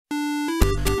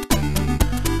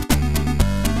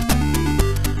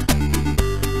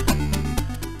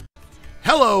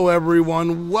Hello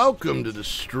everyone, welcome to the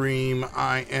stream.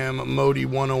 I am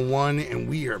Modi101 and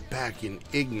we are back in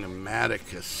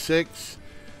Enigmatica 6.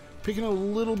 Picking a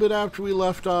little bit after we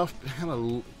left off. Had a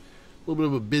little bit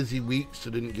of a busy week, so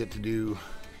didn't get to do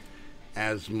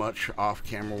as much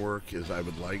off-camera work as I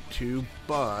would like to,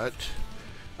 but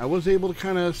I was able to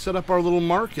kind of set up our little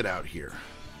market out here.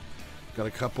 Got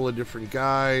a couple of different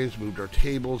guys, moved our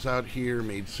tables out here,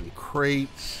 made some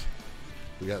crates.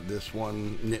 We got this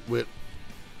one nitwit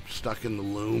stuck in the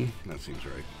loom. That seems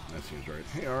right. That seems right.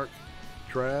 Hey, Ark,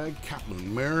 Drag, Captain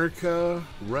America,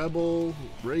 Rebel,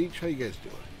 Rach. How you guys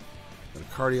doing? Got a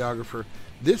cardiographer.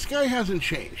 This guy hasn't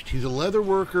changed. He's a leather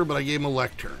worker, but I gave him a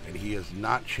lectern, and he has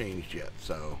not changed yet.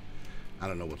 So I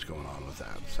don't know what's going on with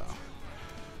that. So,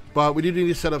 but we do need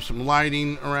to set up some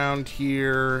lighting around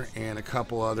here and a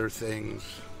couple other things.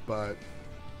 But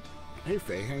hey,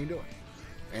 Faye, how you doing?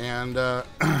 And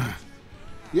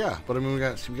yeah, but I mean, we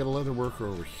got a leather worker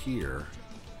over here.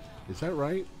 Is that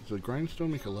right? Does the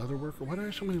grindstone make a leather worker? Why do I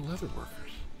have so many leather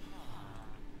workers?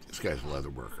 This guy's a leather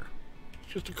worker.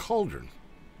 It's just a cauldron.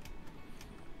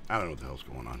 I don't know what the hell's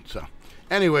going on. So,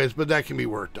 anyways, but that can be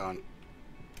worked on.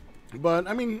 But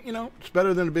I mean, you know, it's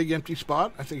better than a big empty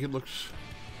spot. I think it looks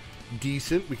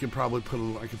decent. We could probably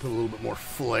I could put a little bit more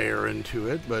flair into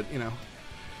it, but you know,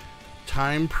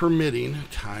 time permitting.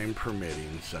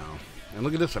 So, and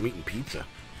look at this. I'm eating pizza.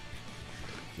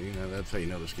 You know, that's how you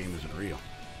know this game isn't real.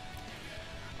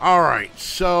 Alright,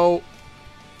 so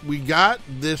we got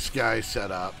this guy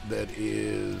set up that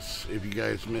is, if you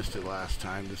guys missed it last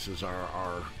time, this is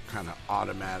our kind of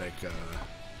automatic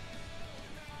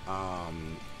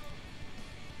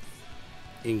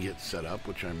ingot setup,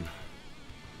 which I'm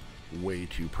way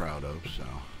too proud of. So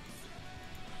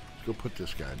let's go put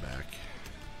this guy back.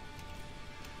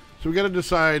 So we got to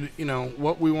decide, you know,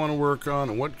 what we want to work on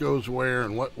and what goes where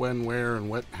and what, when, where, and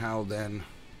what, how, then,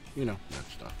 you know, that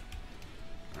stuff.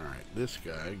 All right, this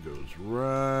guy goes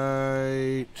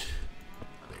right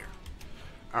there.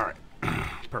 All right,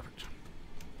 perfect.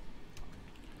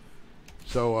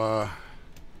 So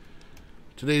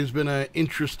today's been an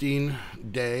interesting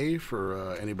day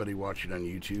for anybody watching on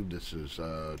YouTube. This is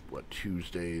what,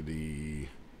 Tuesday the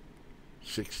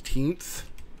 16th.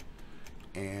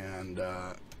 And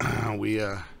we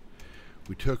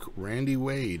took Randy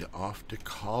Wade off to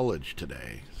college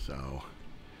today, so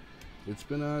it's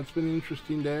been an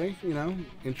interesting day. You know,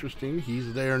 interesting.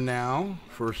 He's there now.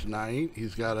 First night,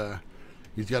 he's got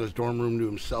his dorm room to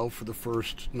himself for the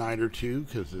first night or two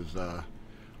because his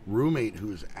roommate,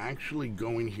 who is actually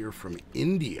going here from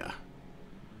India,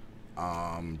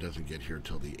 doesn't get here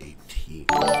till the 18th.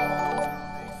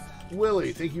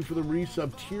 Willie, thank you for the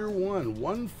resub. Tier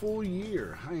 1 full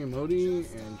year. Hi, Emoti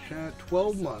and chat.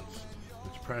 12 months.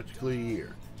 It's practically a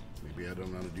year. Maybe I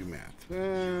don't know how to do math.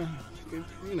 You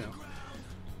know,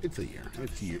 it's a year.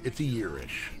 It's a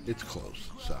year-ish. It's close.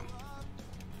 So,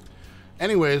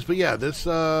 anyways, but yeah, this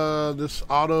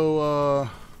auto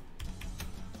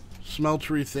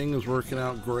smeltery thing is working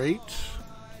out great.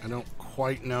 I don't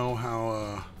quite know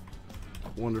how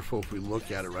wonderful if we look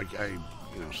at it. Like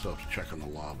you know, still have to check on the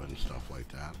lava and stuff like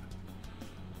that.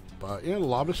 But yeah, the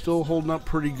lava's still holding up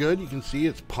pretty good. You can see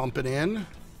it's pumping in,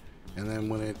 and then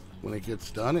when it gets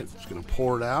done, it's going to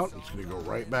pour it out. It's going to go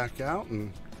right back out,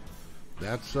 and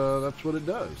that's what it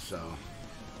does. So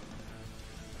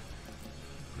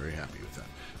very happy with that.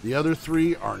 The other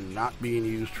three are not being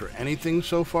used for anything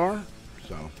so far,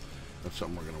 so that's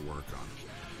something we're going to work on.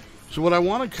 So what I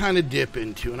want to kind of dip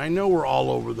into, and I know we're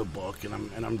all over the book,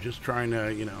 and I'm just trying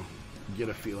to, you know, get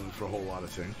a feeling for a whole lot of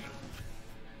things,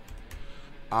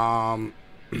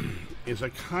 is I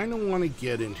kind of want to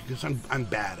get into, because I'm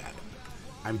bad at it.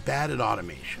 I'm bad at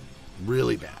automation,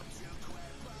 really bad.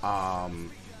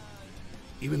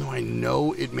 Even though I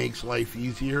know it makes life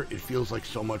easier, it feels like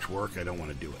so much work. I don't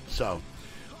want to do it. So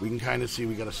we can kind of see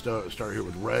we got to start here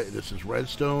with this is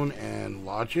redstone and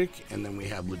logic, and then we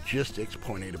have logistics,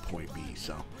 point A to point B.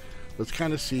 So let's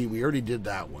kind of see. We already did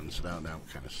that one, so that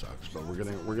kind of sucks. But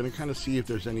we're gonna kind of see if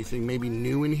there's anything maybe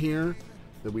new in here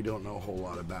that we don't know a whole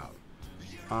lot about.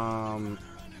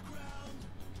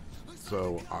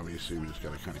 So obviously we just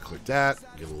gotta kind of click that,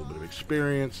 get a little bit of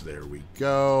experience. There we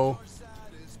go.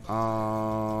 What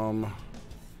am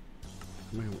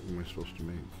I supposed to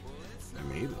make? I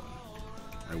made one.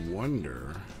 I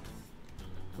wonder.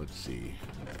 Let's see.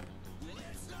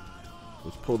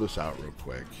 Let's pull this out real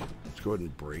quick. Let's go ahead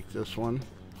and break this one.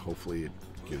 Hopefully it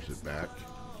gives it back.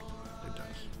 It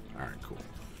does. Alright, cool.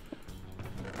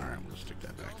 Alright, we'll stick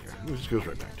that back there. It just goes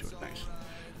right back to it. Nice.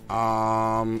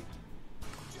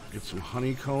 Get some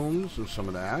honeycombs and some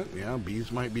of that. Yeah,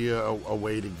 bees might be a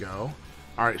way to go.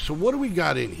 All right, so what do we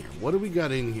got in here? What do we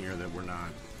got in here that we're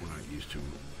not used to?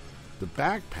 The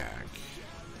backpack,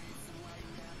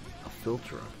 a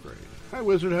filter upgrade. Hi,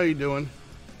 Wizard. How you doing?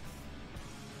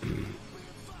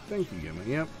 Thank you, Gimma.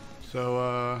 Yep.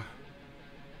 So,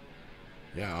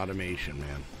 yeah, automation,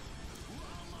 man.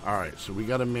 All right, so we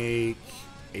got to make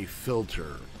a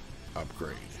filter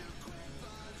upgrade.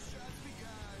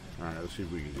 All right, let's see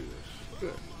if we can do this.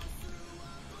 Good.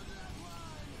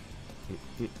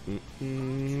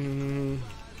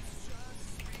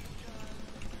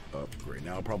 Upgrade.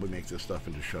 Now I'll probably make this stuff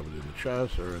and just shove it in the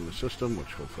chest or in the system, which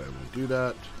hopefully I won't do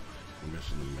that. I'm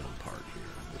missing the middle part here.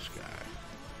 This guy.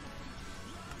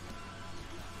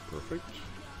 Perfect.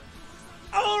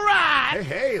 All right.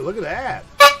 Hey, look at that.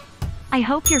 I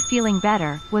hope you're feeling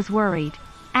better. Was worried.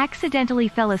 Accidentally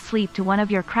fell asleep to one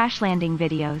of your crash landing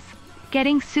videos.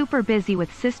 Getting super busy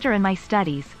with sister and my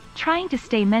studies, trying to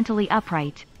stay mentally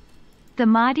upright. The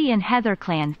Maudie and Heather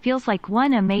clan feels like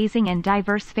one amazing and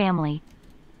diverse family.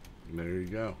 There you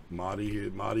go. Maudie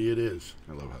it is.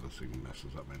 I love how this thing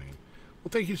messes up my name.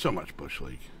 Well, thank you so much, Bush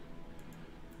League.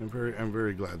 I'm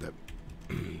very glad that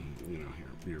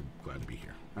you're glad to be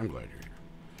here. I'm glad you're here.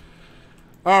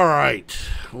 All right,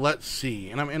 let's see.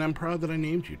 And I'm proud that I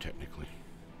named you technically.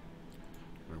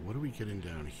 All right, what are we getting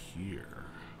down here?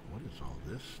 What is all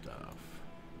this stuff?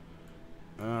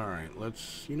 All right,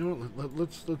 let's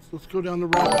go down the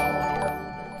rabbit hole here a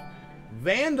little bit.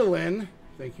 Vandalin,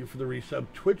 thank you for the resub.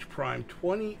 Twitch Prime,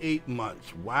 28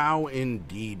 months. Wow,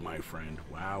 indeed, my friend.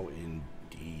 Wow,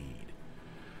 indeed.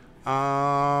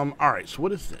 All right, so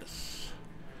what is this?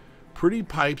 Pretty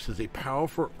Pipes is a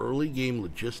powerful early game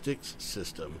logistics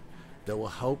system that will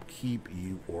help keep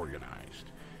you organized.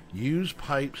 Use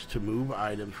pipes to move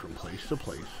items from place to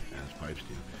place, as pipes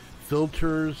do.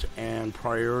 Filters and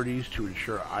priorities to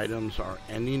ensure items are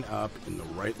ending up in the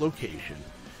right location,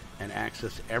 and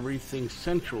access everything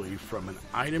centrally from an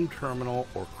item terminal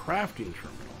or crafting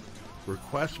terminal.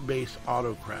 Request-based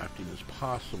auto crafting is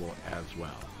possible as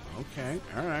well. Okay,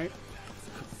 all right.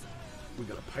 We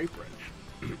got a pipe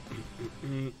wrench.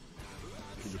 You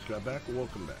just got back?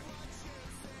 Welcome back.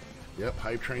 Yep,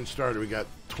 hype train started. We got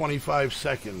 25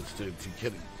 seconds to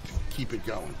keep it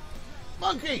going.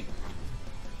 Monkey!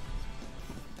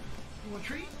 You want a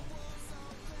treat?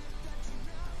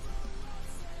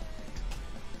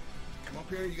 Come up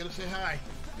here, you gotta say hi.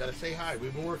 You gotta say hi.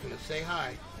 We've been working to say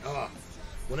hi.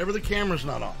 Whenever the camera's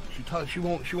not on. She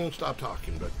won't stop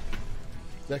talking, but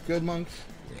is that good, monks?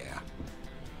 Yeah.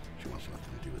 She wants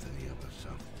nothing to do with any of us, so.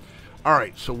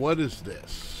 Alright, so what is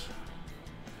this?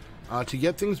 To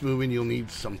get things moving, you'll need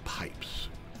some pipes.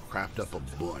 Craft up a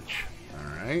bunch.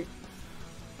 Alright.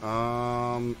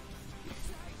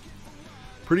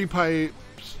 Pretty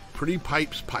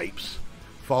Pipes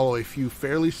follow a few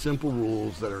fairly simple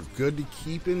rules that are good to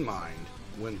keep in mind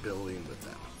when building with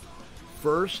them.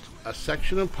 First, a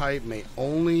section of pipe may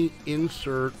only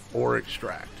insert or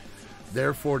extract.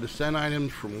 Therefore, to send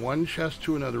items from one chest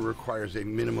to another requires a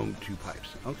minimum 2 pipes.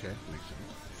 Okay, makes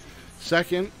sense.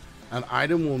 Second, an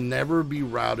item will never be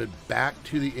routed back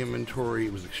to the inventory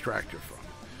it was extracted from.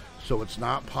 So it's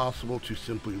not possible to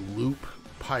simply loop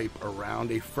pipe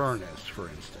around a furnace, for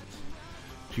instance,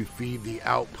 to feed the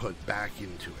output back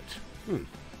into it.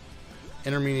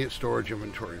 Intermediate storage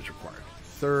inventory is required.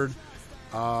 Third,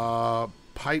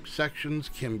 pipe sections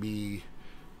can be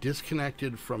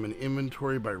disconnected from an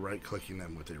inventory by right-clicking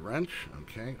them with a wrench.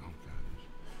 Okay. Oh god,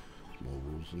 there's more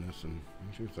rules in this, and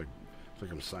it's like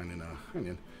I'm signing a. Hang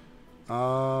in.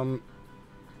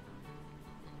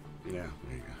 Yeah,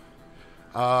 there you go.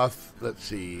 Let's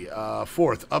see.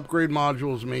 Fourth, upgrade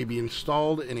modules may be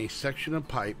installed in a section of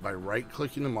pipe by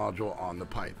right-clicking the module on the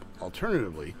pipe.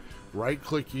 Alternatively,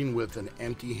 right-clicking with an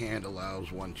empty hand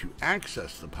allows one to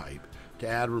access the pipe to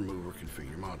add, remove, or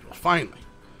configure modules. Finally,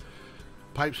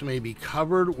 pipes may be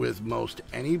covered with most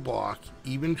any block,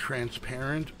 even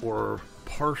transparent or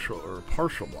partial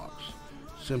blocks.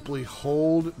 Simply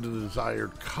hold the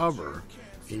desired cover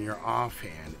in your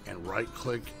offhand and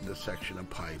right-click the section of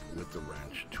pipe with the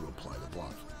wrench to apply the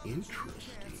block.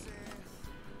 Interesting.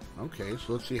 Okay,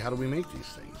 so let's see, how do we make these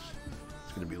things?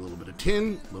 It's going to be a little bit of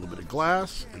tin, a little bit of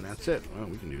glass, and that's it. Well,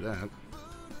 we can do that.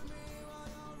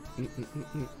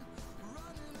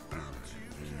 Alright,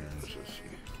 let's see.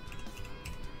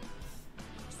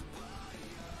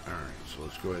 Alright, so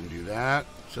let's go ahead and do that.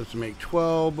 It says to make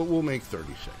 12, but we'll make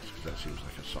 36, because that seems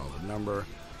like a solid number.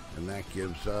 And that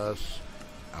gives us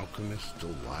Alchemist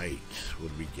Delight. What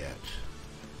do we get?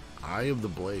 Eye of the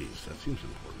Blaze. That seems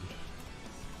important.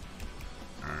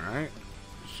 Alright.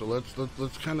 So let's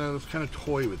kind of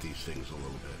toy with these things a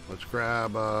little bit. Let's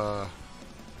grab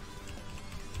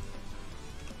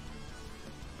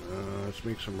Let's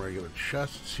make some regular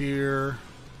chests here.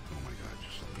 Oh my god,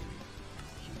 just let me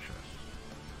make some chests.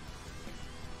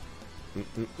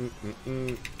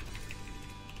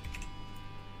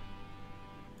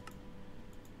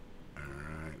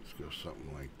 Alright, let's go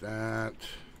something like that.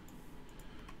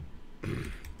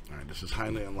 Alright, this is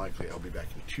highly unlikely. I'll be back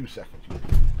in 2 seconds.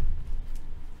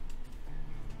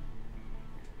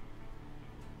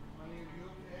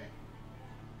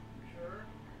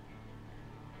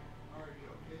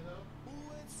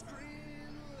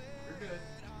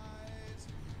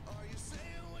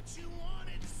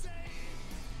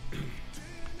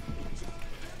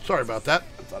 Sorry about that.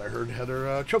 I thought I heard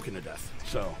Heather choking to death.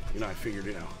 So, I figured,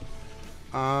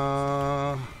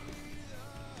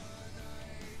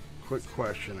 Quick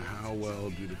question. How well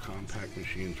do the compact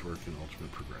machines work in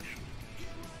Ultimate Progression?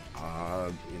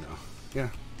 Yeah.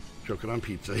 Choking on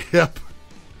pizza. Yep.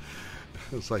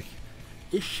 It's like,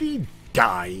 is she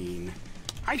dying?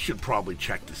 I should probably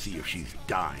check to see if she's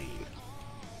dying.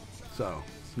 So,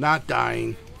 not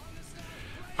dying.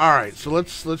 Alright, so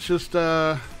let's just,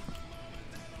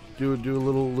 do a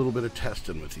little bit of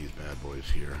testing with these bad boys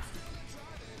here.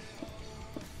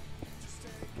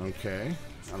 Okay,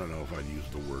 I don't know if I'd use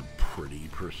the word pretty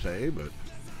per se, but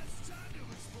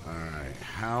alright,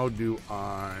 how do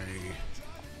I...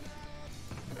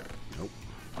 Nope.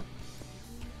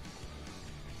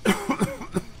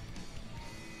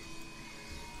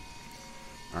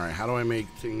 Alright, how do I make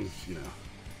things, You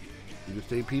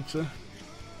just ate pizza?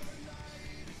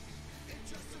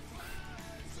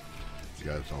 You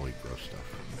guys all eat gross stuff.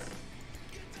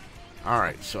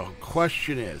 Alright, so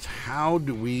question is, how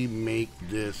do we make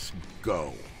this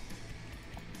go?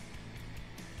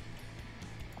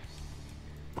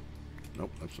 Nope,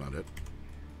 that's not it.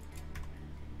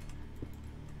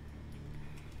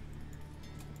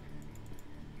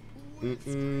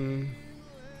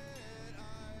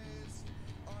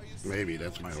 Maybe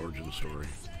that's my origin story.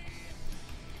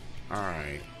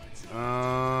 Alright.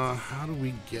 How do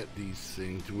we get these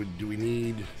things? Do we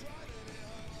need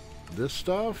this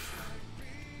stuff?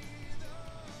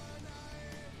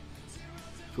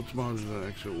 Filter modules is an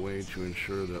excellent way to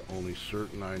ensure that only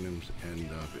certain items end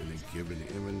up in a given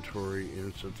inventory.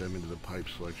 Insert them into the pipe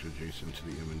selection adjacent to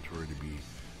the inventory to be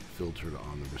filtered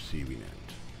on the receiving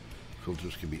end.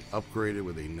 Filters can be upgraded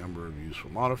with a number of useful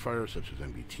modifiers such as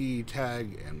MBT,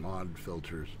 tag, and mod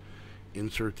filters.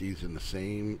 Insert these in the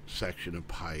same section of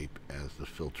pipe as the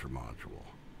filter module.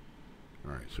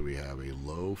 Alright, so we have a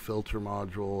low filter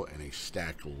module and a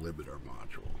stack limiter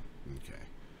module. Okay.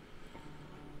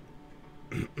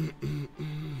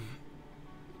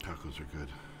 Tacos are good.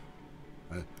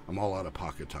 I'm all out of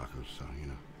pocket tacos, so,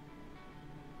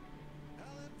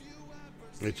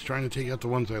 It's trying to take out the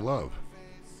ones I love.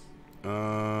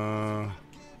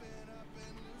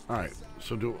 Alright,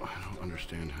 so I don't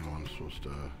understand how I'm supposed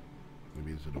to...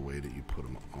 Maybe is it a way that you put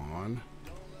them on?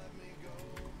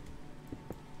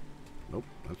 Nope,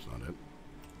 that's not it.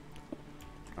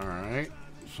 Alright,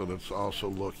 so let's also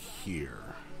look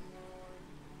here.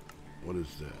 What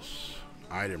is this?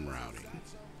 Item routing.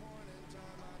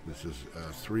 This is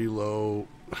 3 low.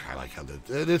 I like how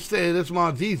this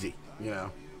mod's easy,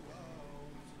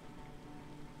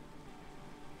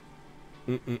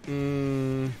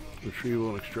 Retrieval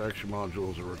and extraction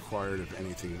modules are required if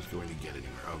anything is going to get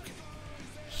anywhere. Okay.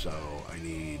 So I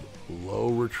need low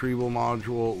retrieval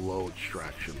module, low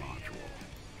extraction module.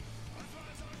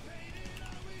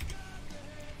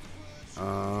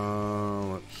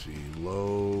 Let's see,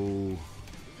 low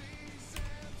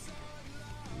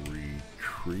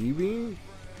retrieving,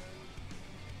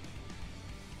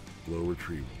 low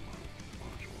retrieval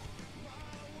module.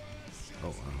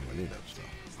 Oh, I need that stuff.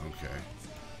 Okay,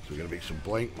 so we gotta make some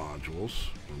blank modules.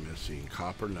 We're missing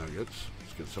copper nuggets.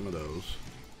 Let's get some of those.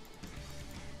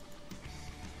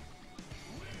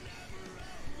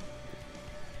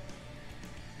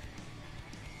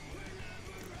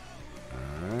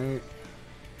 Alright.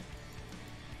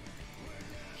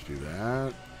 Let's do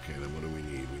that. Okay, then what do we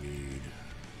need? We need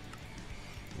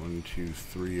 1, 2,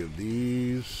 3 of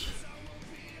these.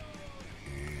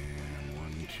 And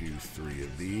 1, 2, 3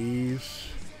 of these.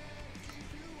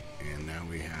 And now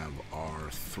we have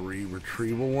our 3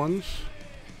 retrieval ones.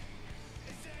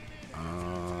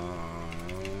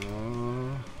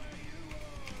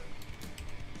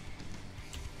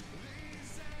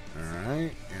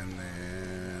 Alright, and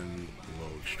then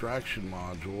low extraction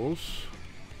modules.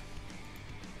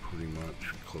 Pretty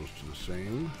much close to the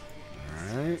same.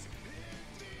 Alright.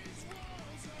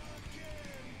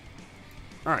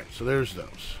 Alright, so there's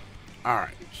those.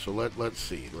 Alright, so let's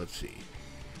see.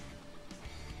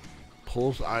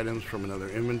 Pulls items from another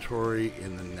inventory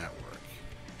in the network.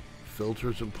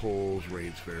 Filters and pulls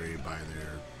rates vary by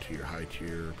their tier, high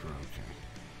tier. Okay.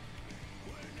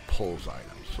 Pulls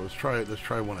items. So let's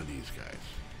try one of these guys.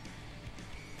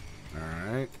 All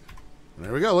right. And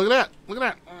there we go. Look at that. Look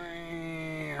at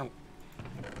that.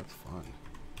 That's fun.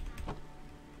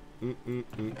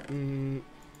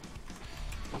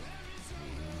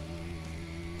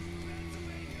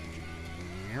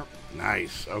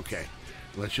 Nice. Okay.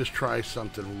 Let's just try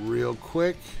something real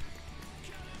quick.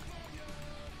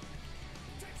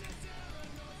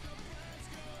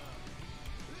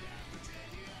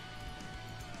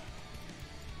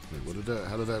 Wait, what did that?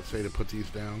 How did that say to put these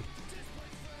down?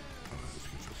 Oh, let's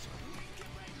get this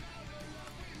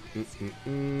up.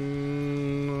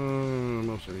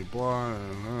 Most any block.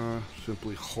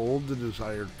 Simply hold the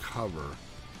desired cover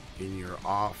in your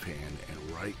offhand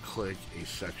and right-click a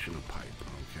section of pipe.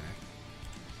 Okay.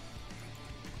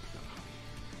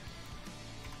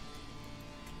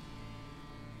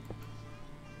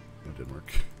 That didn't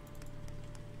work.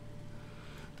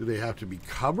 Do they have to be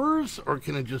covers, or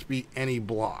can it just be any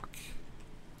block?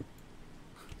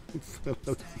 It's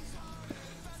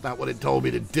not what it told me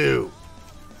to do.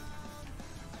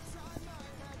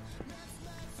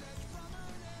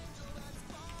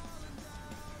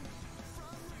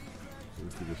 What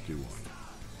if we just do one?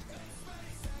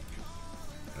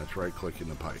 That's right-clicking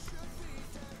the pipe.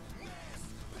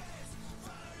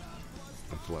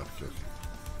 That's left-click.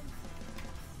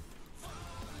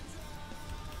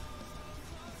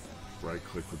 Right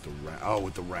click with the wrench. Oh,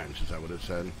 with the wrench. Is that what it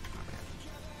said?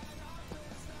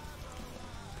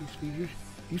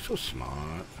 You're so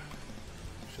smart.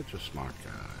 You're such a smart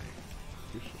guy.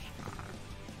 You're so smart.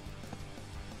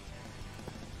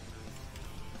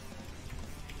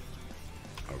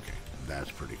 Okay, that's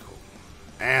pretty cool.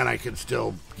 And I can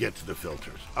still get to the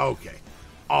filters. Okay.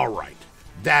 All right.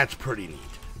 That's pretty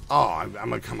neat. Oh, I'm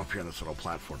going to come up here on this little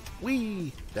platform.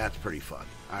 Whee! That's pretty fun.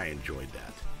 I enjoyed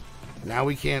that. Now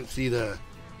we can't see the...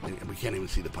 We can't even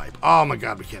see the pipe. Oh my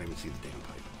god, we can't even see the damn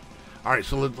pipe. Alright,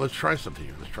 so let's try something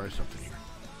here. Let's try something here.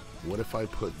 What if I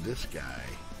put this guy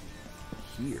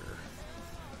here,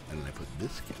 and then I put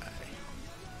this guy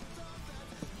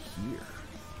here,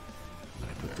 and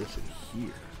I put this in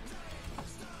here.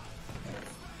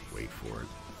 Wait for it.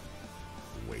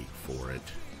 Wait for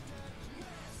it.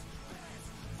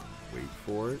 Wait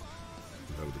for it.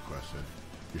 Is that what the quest said?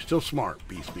 You're still smart,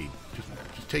 B-Speed.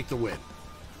 Just take the win.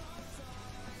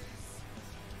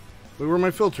 Look where my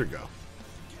filter go.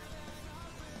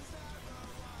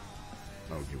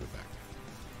 Oh, give it back.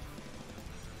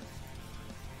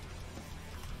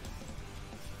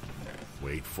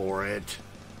 Wait for it.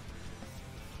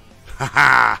 Ha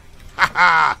ha! Ha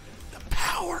ha! The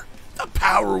power! The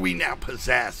power we now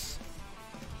possess!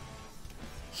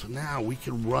 So now we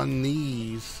can run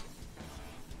these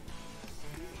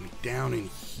down in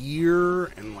here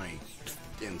and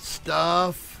and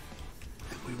stuff,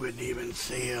 and we wouldn't even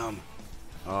see them.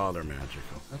 Oh, they're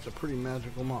magical. That's a pretty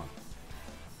magical mod.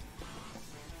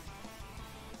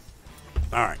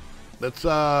 All right, let's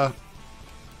so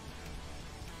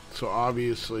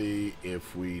obviously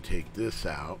if we take this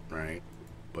out, right,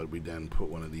 but we then put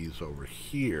one of these over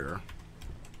here,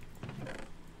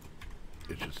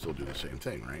 it should still do the same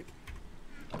thing, right?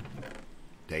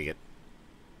 Take it.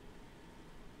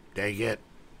 Take it.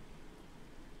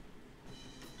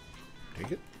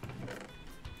 Take it.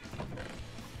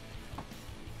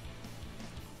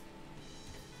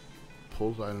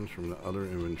 Pulls items from the other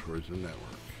inventories in the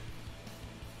network.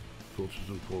 Filters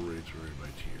and pull rates vary by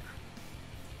tier.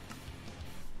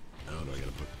 Oh, no, I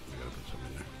gotta put some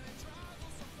in there.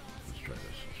 Let's try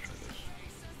this. Let's try this.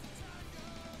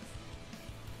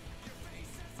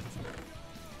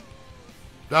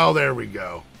 Oh, there we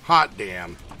go. Hot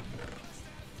damn.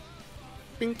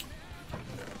 Bink.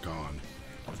 Gone.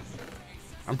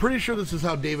 I'm pretty sure this is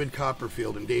how David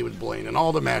Copperfield and David Blaine and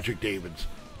all the Magic Davids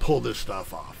pull this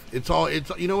stuff off. It's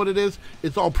you know what it is?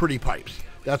 It's all pretty pipes.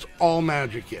 That's all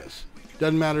Magic is.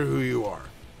 Doesn't matter who you are.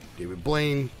 David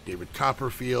Blaine, David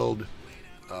Copperfield,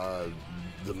 the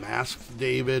Masked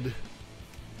David.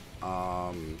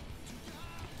 Why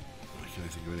can't I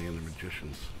think of any other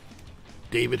magicians?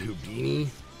 David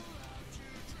Houdini.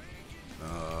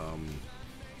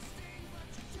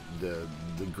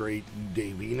 The great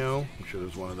Davino. I'm sure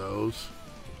there's one of those.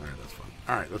 All right, that's fun.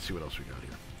 All right, let's see what else we got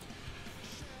here.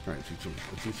 All right,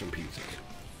 let's eat some pizza.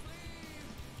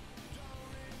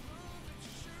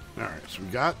 All right, so we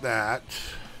got that.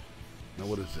 Now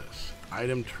what is this?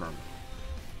 Item terminal.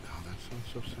 Oh, that sounds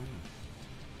so simple.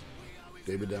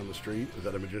 David down the street. Is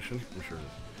that a magician? I'm sure it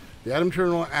is. The item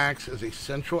terminal acts as a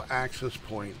central access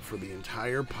point for the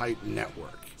entire pipe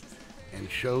network. and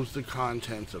shows the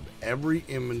contents of every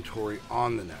inventory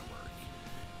on the network,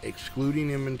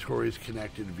 excluding inventories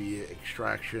connected via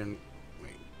extraction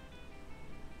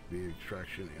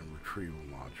and retrieval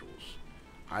modules.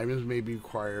 Items may be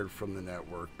acquired from the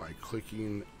network by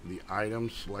clicking the item,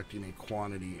 selecting a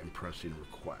quantity, and pressing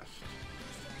request.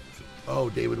 Oh,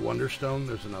 David Wonderstone,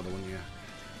 there's another one, yeah.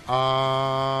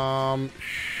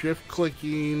 Shift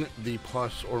clicking the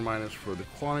plus or minus for the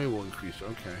quantity will increase,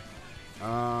 okay.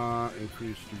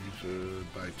 Increase use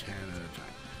by 10 at a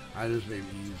time. Items may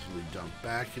be easily dumped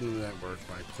back into the network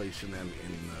by placing them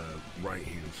in the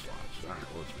right-hand slots. Alright,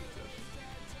 let's make this.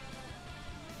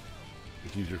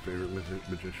 He's your favorite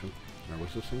magician. Now,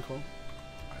 what's this thing called?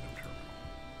 Item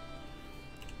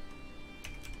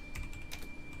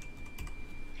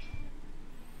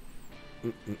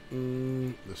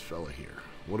terminal. This fella here.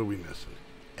 What are we missing?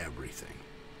 Everything.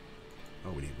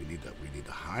 Oh, we need that. We need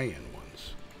the high-end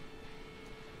ones.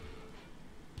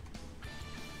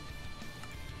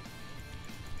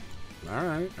 All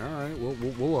right.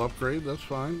 We'll upgrade. That's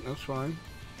fine. That's fine.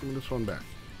 Give me this one back.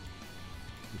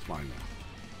 It's mine now.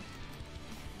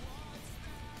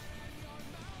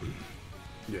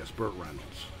 Yes, Burt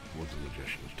Reynolds was the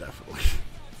magician, definitely.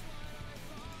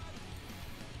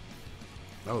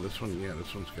 Oh, this one, yeah,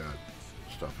 this one's got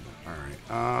stuff in it. All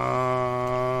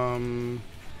right.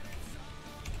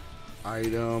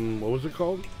 Item, what was it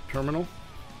called? Terminal?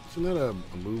 Isn't that a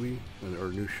movie or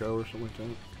a new show or something like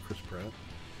that? Chris Pratt.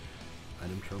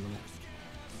 Item terminal.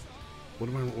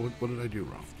 What did I do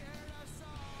wrong?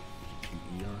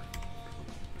 T-E-R?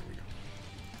 There we go.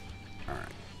 All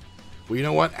right. Well, you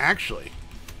know what? Actually,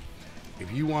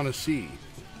 if you want to see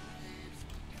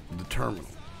the terminal,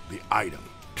 the item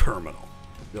terminal,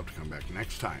 you'll have to come back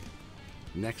next time.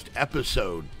 Next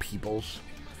episode, peoples.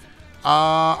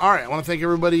 All right. I want to thank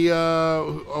everybody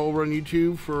over on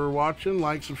YouTube for watching.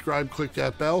 Like, subscribe, click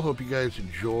that bell. Hope you guys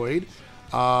enjoyed.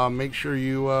 Make sure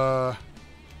you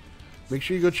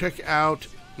go check out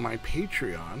my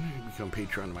Patreon. Become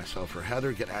Patreon to myself or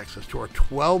Heather. Get access to our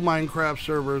 12 Minecraft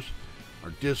servers, our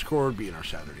Discord, be in our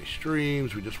Saturday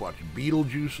streams. We just watched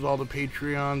Beetlejuice with all the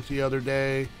Patreons the other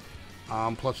day.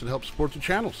 Plus, it helps support the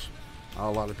channels. A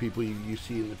lot of people you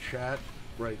see in the chat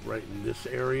right in this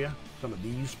area. Some of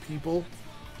these people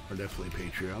are definitely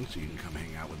Patreons, so you can come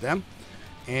hang out with them.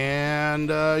 And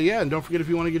yeah, and don't forget, if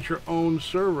you want to get your own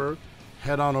server,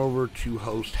 head on over to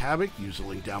Host Havoc. Use the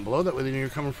link down below. That way they know you're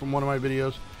coming from one of my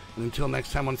videos. And until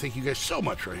next time, I want to thank you guys so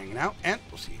much for hanging out, and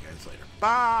we'll see you guys later.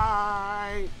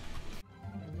 Bye!